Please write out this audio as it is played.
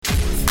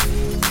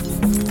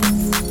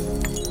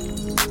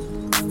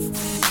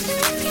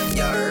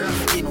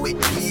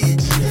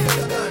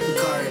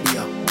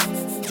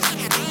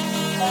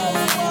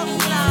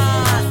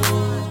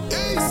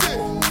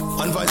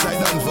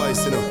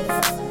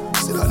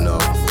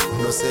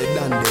know say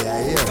done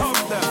there, yeah.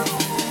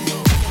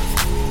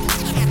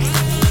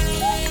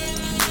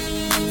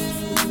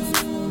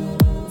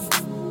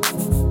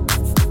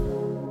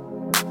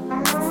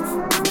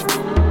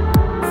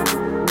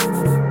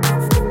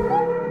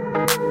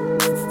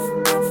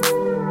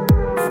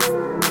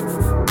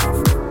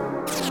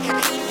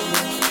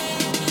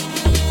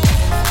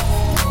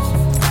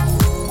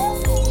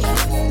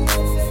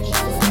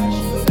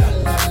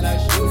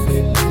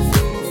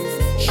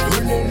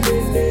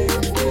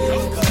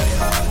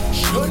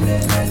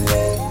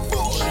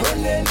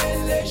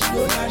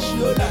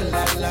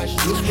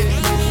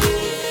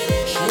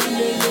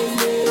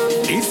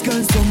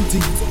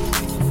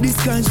 This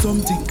kind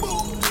something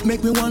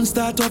make me want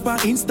start up an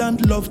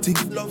instant love thing.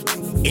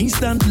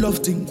 Instant love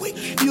thing.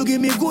 You give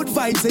me good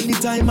vibes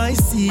anytime I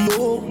see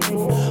you,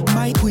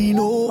 my queen,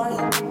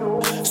 oh.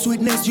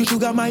 Sweetness, you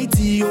sugar, my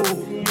tea, oh.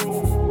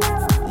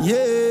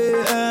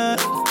 Yeah.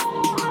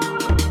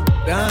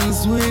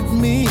 Dance with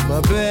me,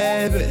 my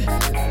baby.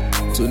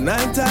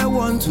 Tonight I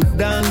want to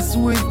dance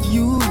with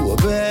you,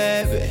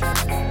 baby.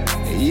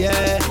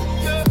 Yeah.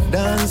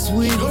 Dance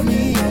with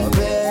me, my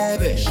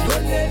baby.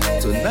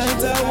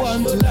 Tonight I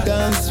want to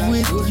dance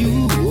with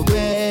you,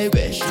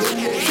 baby.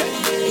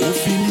 Oh,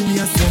 feeling me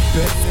a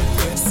sepe.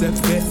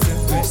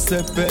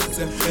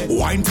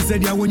 Wine to say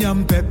ya when you're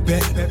pepe.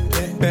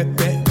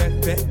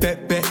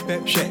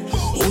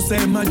 Oh,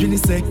 say imagine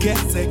it's seke.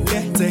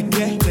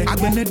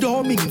 Agbene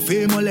dorming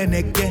fame ole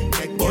neke.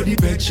 Body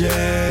peche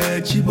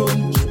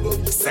chibom.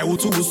 Say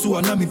utu usu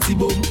anami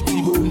tibom.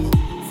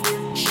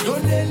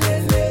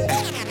 Sholelele.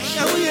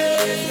 Oh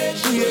yeah.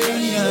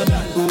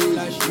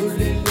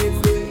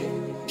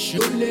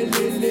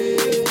 Sholelele.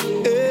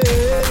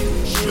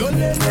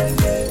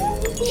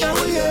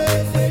 Oh yeah.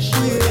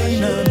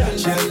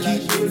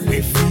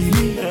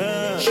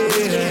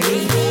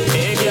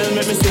 Hey girl,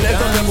 make me see like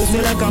come pussy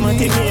like come and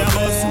take me a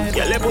bus.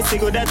 Girl, the pussy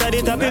good that at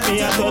the top if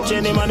me a touch.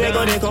 Any man we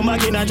go they come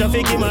back in a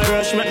traffic in my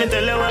rush. Make me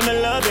tell you why me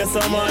love you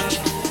so much.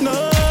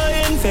 No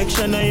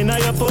infection in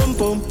your pum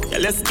pum.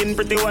 Girl, your skin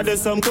pretty what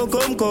there's some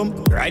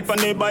come. Right from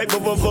the bike,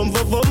 vum.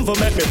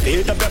 Make me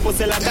beat up your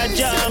pussy like a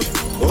jam.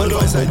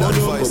 Bodum.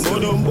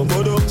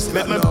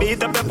 Make me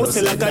beat up your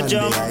pussy like a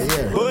jam.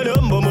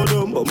 Bodum.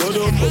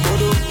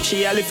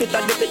 She only fit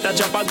at the pit a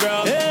drop a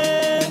gram.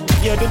 Hey,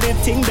 you do the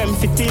thing them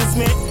fit tease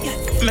me.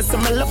 Me say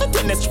me love it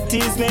when they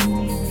tease me.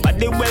 But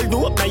they well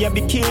do up now your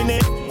bikini.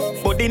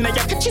 Body now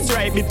your catch is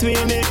right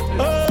between it.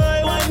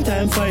 Oh, one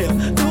time for you,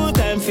 two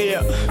time for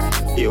you.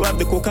 You have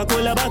the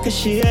Coca-Cola back of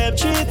shape.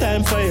 3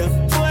 time for you,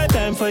 4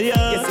 time for you.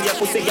 You see your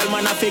pussy girl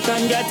man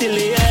African get till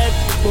the head.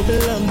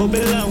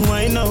 Bubble on,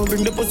 why now?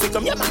 Bring the pussy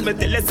come, yeah man, but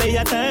tell you say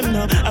your time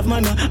now. Have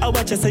man, I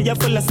watch you say you're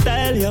full of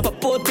style, yeah. But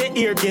put the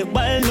ear get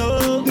wild, no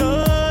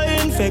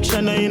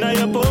infection in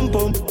your pum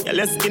pum. Yeah,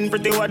 your skin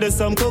pretty what there's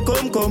some come.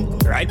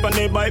 Right on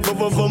the bike,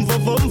 vum.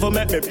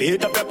 Make me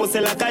beat up your pussy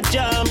like a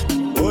jam.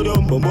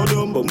 Bodum.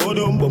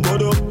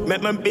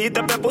 Make me beat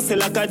up your pussy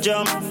like a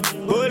jam.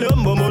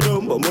 Bodum.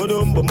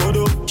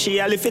 She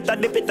only fit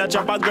at the pit a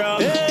chop a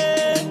gram.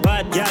 Hey,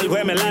 bad girl,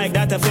 where me like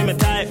that, I feel me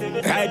type.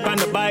 Ride on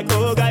the bike,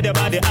 oh God, your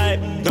body hype.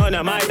 None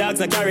of my dogs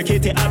no carry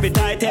kitty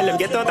appetite. Tell him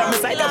get out of my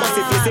sight, I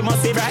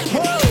must see right.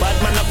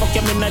 Bad man, I fuck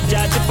him in a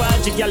judge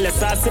party. Girl, you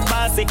saucy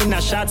bossy in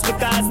a shots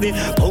because the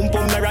pum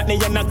me rat me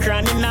and a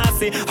cranny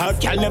nasty. Her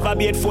girl never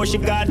beat for she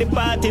got the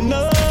party.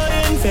 No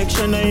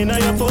infection in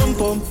your pum.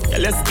 Girl,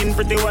 your skin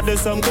pretty what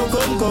there's some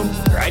come.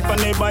 Right on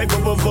the bike,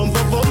 vum.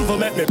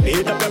 Make me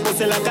beat up your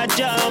pussy like a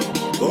jam.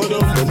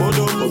 Bodum.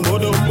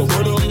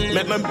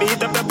 Make me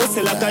beat up your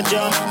pussy like a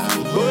jam.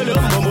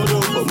 Bodum.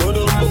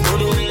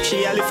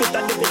 She only fit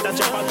at the pit a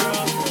chop a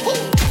gram.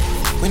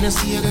 When I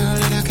see a girl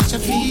and I catch a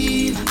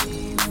feel,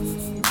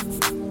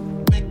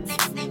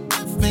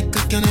 make I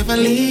can never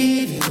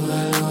leave you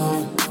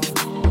alone.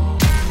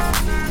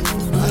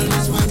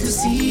 Always want to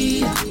see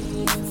you.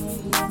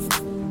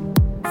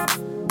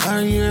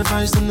 Are you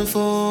advised on the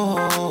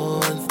phone?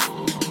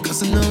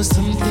 Cause I know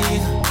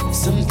something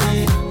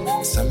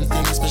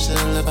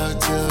special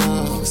about you.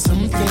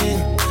 Something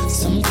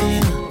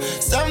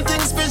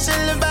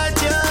special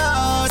about you.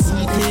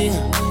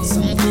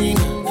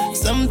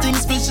 Something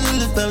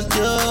special about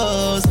you.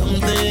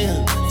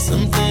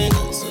 Something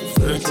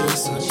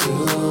virtuous about you.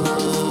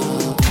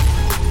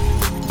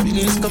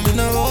 Feelings coming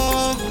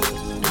over.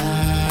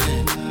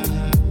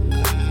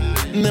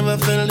 Never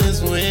felt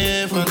this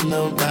way for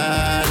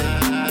nobody.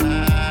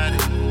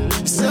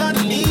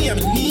 Suddenly I'm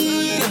in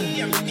need.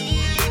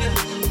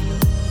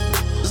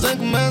 It's like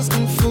I'm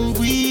asking for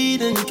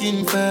weed and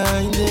can't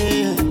find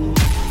it.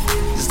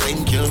 It's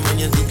like cure my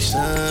addiction.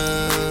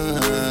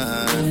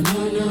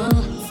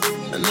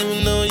 I never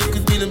know you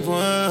could be the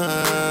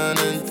one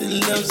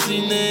until I've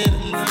seen it.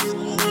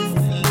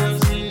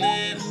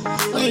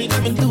 All you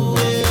got me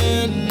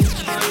doing,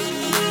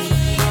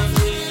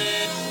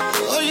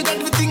 all you got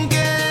me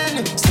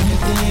thinking.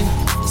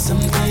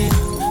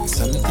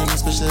 Something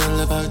special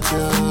about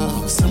you.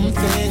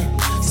 Something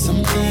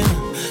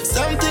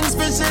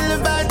special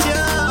about you.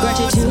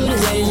 Gratitude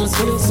is almost pause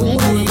for the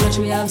food and the clutch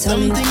we have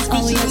talent. Our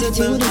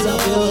attitude is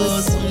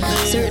obvious.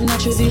 Certain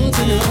attributes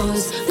in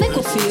us make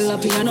us feel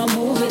happy and not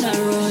move in a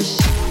rush.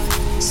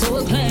 So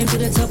we climb to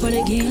the top of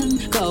the game.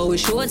 Cause we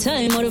show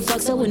time how the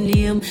facts are we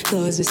name.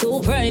 Cause we so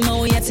prime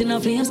how we yet in our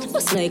flames.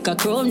 Just like a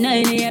crown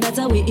 9, yeah, that's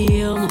how we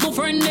aim. My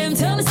friend them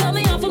tell me so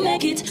me have to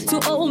make it. To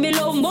owe me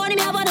love money,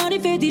 me have another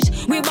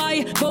fetish. We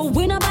buy, but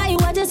we not buy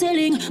what you're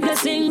selling.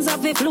 Blessings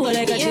have to flow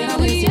like a chain. Yeah,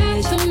 we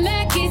have to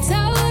make it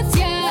out,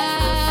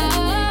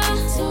 yeah.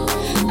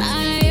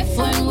 And if,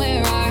 when,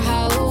 where, or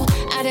how.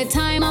 At a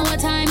time, and what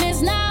time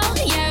is now.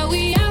 Yeah,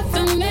 we have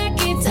to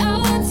make it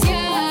out,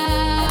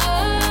 yeah.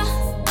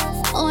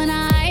 When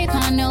I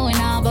can't know in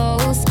our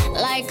boast.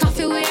 Like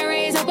coffee, we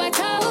raise up a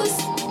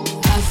toast.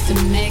 Have to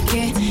make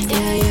it,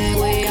 yeah, yeah,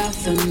 we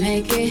have to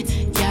make it.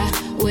 Yeah,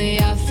 we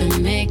have to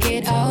make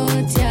it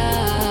out,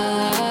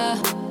 yeah.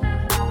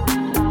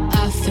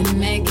 Have to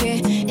make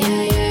it,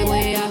 yeah, yeah,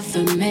 we have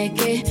to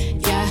make it.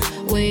 Yeah,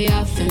 we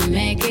have to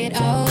make it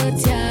out,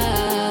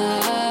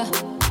 yeah.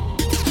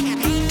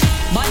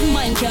 Bad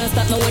mind can't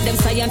stop me with them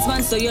science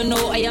man. So you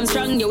know I am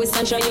strong, you will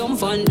stand triumph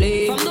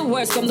fondly. From the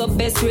worst, from the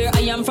best, where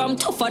I am from.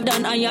 Tougher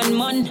than Iron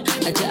Man.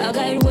 I tell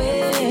guide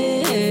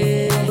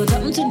way, but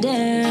something to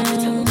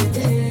them.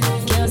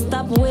 Can't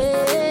stop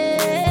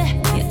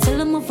way, you tell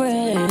them my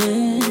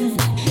friend.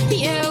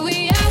 Yeah,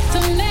 we have to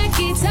make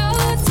it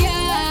out,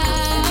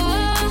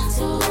 yeah.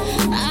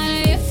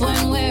 And if,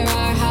 when, where,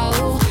 or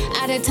how.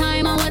 At a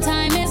time, and what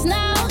time is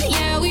now.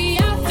 Yeah, we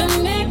have to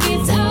make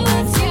it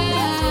out,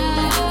 yeah.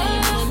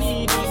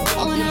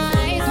 When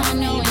I can't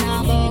know in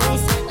our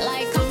boast.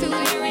 Like coffee,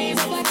 we raise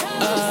up a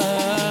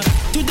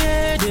toast.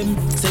 Today them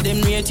say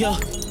them rate you.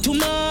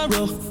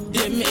 Tomorrow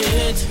them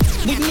hate.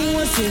 With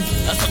no say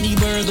I saw the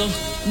burger.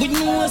 With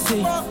no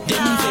say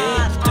them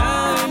fake.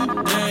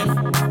 Time,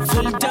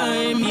 full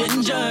time.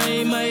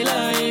 Enjoy my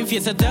life.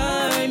 Yes, a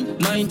time,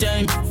 my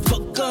time.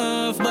 Fuck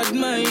off, bad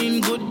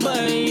mind,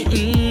 goodbye.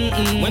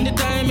 When the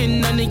time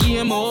in and the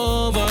game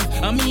over,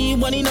 I me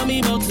one in a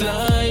me box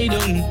lie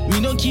down. Me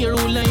no care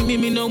who like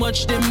me no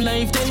watch them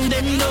life. Tell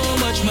them no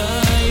watch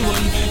my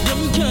one.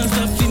 Them can't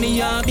stop for me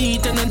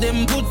heartbeat and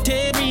them put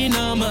every in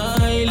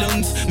my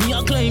lungs. Me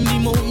a climb the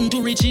mountain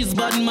to reach his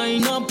bad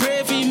mind. No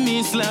pray for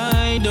me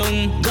slide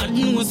down. God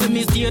knows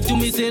me stay to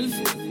myself.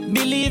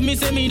 Believe me,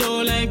 say me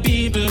don't like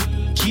people.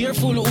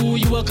 Careful who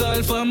you a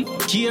call from.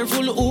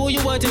 Careful who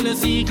you a tell a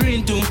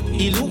secret to.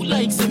 He look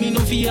like say me no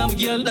fi have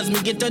girl. As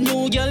me get a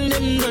new girl,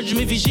 them grudge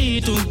me fi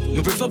she too.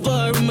 Me prefer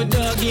par with my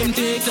dog game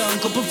takes on.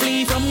 Couple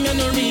flee from me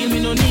no real, me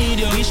no need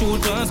you. We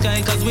shoot past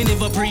sky cause we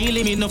never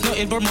pre-limit. Enough no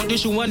ever promote the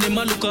show and them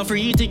a look a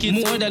free ticket.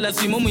 More dollars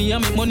fi mommy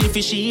and make money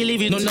fi she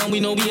live it. No now we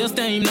no waste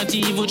time, not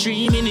even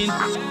 3 minutes.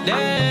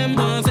 Damn,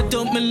 boss, set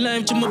up my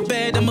life to my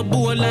bed and my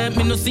boy like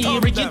me no see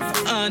Ricky.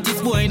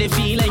 This boy they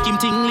feel like him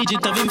thing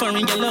legit. Have him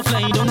foreign girl a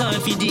fly down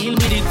and fi deal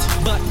with it.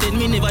 But then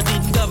me never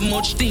did have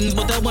much things.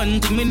 But one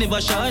thing me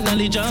never shot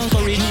knowledge and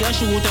courage. Me a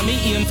shoot and me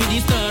aim for the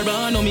star.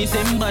 And know me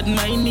same bad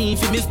mind me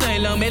for me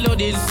style and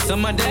melodies.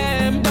 Some of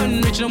them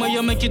done rich now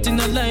you make it in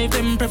a life.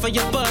 Them prefer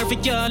your bar for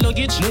your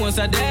luggage. Most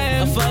of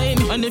them find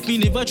me. And if me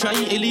never try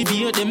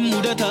elevate them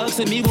woulda talk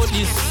say me about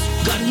this.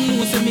 God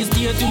knows say me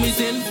stay to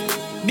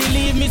myself.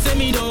 Believe me say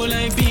me don't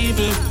like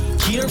people.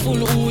 Careful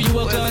who you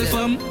a call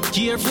from.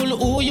 Careful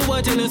who you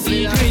a tell a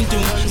secret to.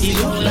 He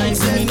look like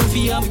say me no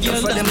fi have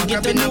girl. That me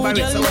get a new girl.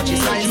 Now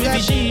me fi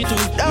she too.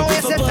 Don't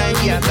waste your time,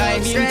 yeah,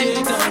 guys.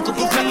 Strength.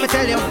 Let me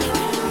tell you.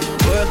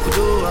 Work with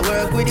you, I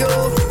work with you.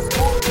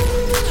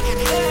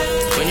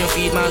 When you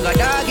feed my god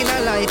dog in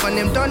a life and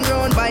them turn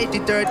round bite the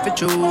third for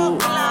true.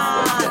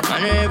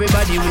 And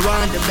everybody we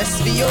want the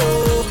best for you.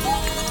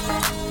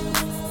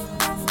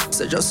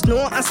 So just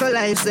know as a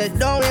life said,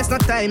 don't waste no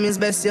time, it's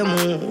best you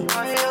move.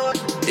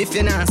 If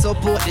you not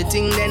support the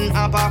thing, then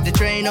hop off the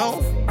train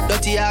now.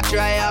 Dirty act,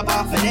 try hop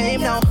off my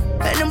name now.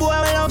 And the boy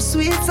will love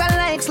sweets and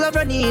likes, love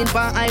running for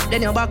hype,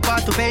 then your back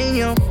part to pain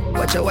you.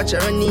 Watch you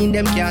running,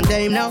 them can't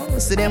tame now.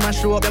 See them a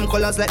show up them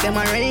colors like them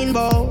a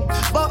rainbow.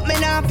 But me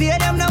not pay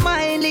them no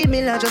mind, leave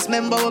me not just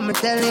remember what me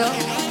tell you.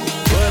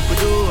 Work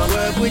with you, I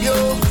work with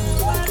you.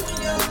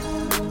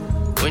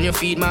 When you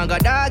feed my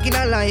god dog in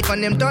a life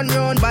and them turn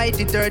round bite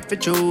the third for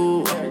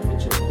true.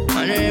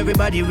 And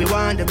everybody we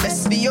want the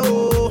best for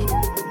you.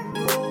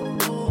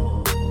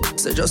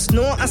 So just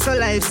know as a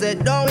life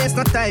said, don't waste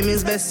no time,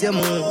 it's best you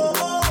move.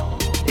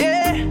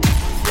 Yeah,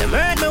 them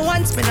hurt me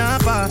once, me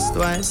not pass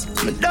twice.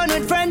 Me done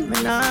with friend,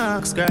 me not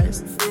ask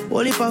Christ.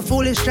 Only for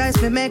foolish tries,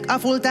 me make a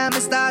full time, me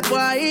start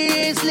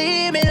wise.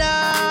 Leave me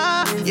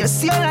la. You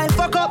see your life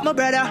fuck up, my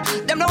brother.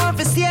 Them don't want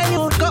to see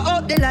you go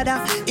up the ladder.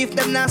 If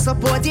them not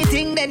support the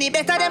thing, then it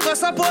better them go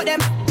support them.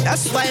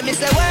 That's why me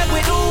say work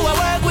with you, I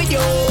work with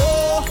you.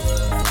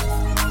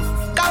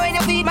 Cause when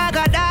you feed my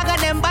god dog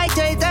and them bite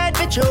you, it hurt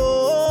for true.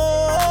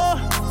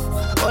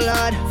 Oh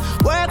Lord,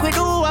 work with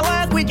you, I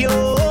work with you.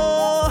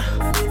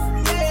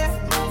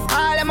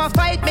 All them a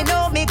fight me,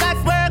 know me got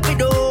work with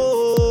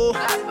you.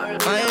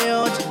 My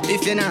youth,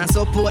 if you not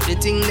support the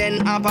thing,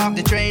 then hop off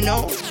the train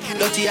now.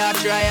 Dirty act,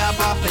 try hop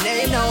off my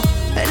name now.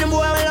 And the boy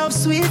will love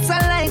sweets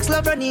and likes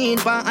love running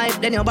for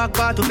hype, then your back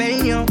part to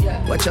pain you.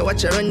 Watch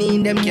you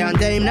running, them can't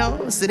tame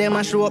now. See them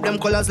a show up them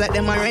colors like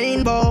them a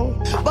rainbow.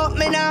 But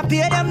me not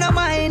pay them no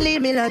mind,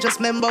 leave me like just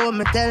remember what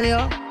me tell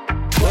you.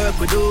 Work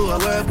with you, I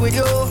work with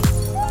you.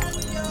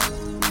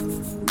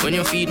 When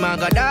you feed my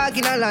god dog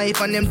in a life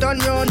and them turn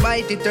round,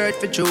 bite it hurt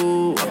for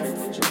you.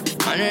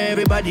 And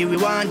everybody we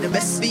want the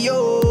best for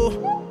you.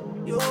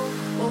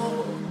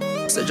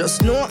 So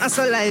just know as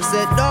a life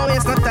said, don't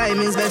waste no time,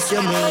 it's best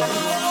you move.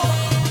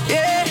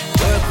 Yeah,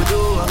 work with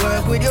you, I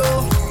work with you.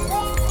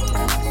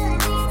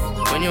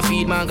 When you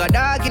feed my god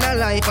dog in a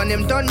life and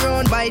them turn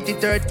round, bite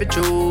it hurt for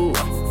you.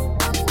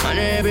 And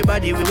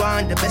everybody we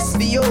want the best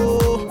for you.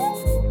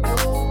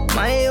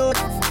 My youth.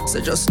 So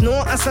just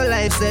know as a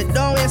life said,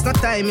 don't waste no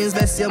time, it's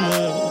best you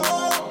move.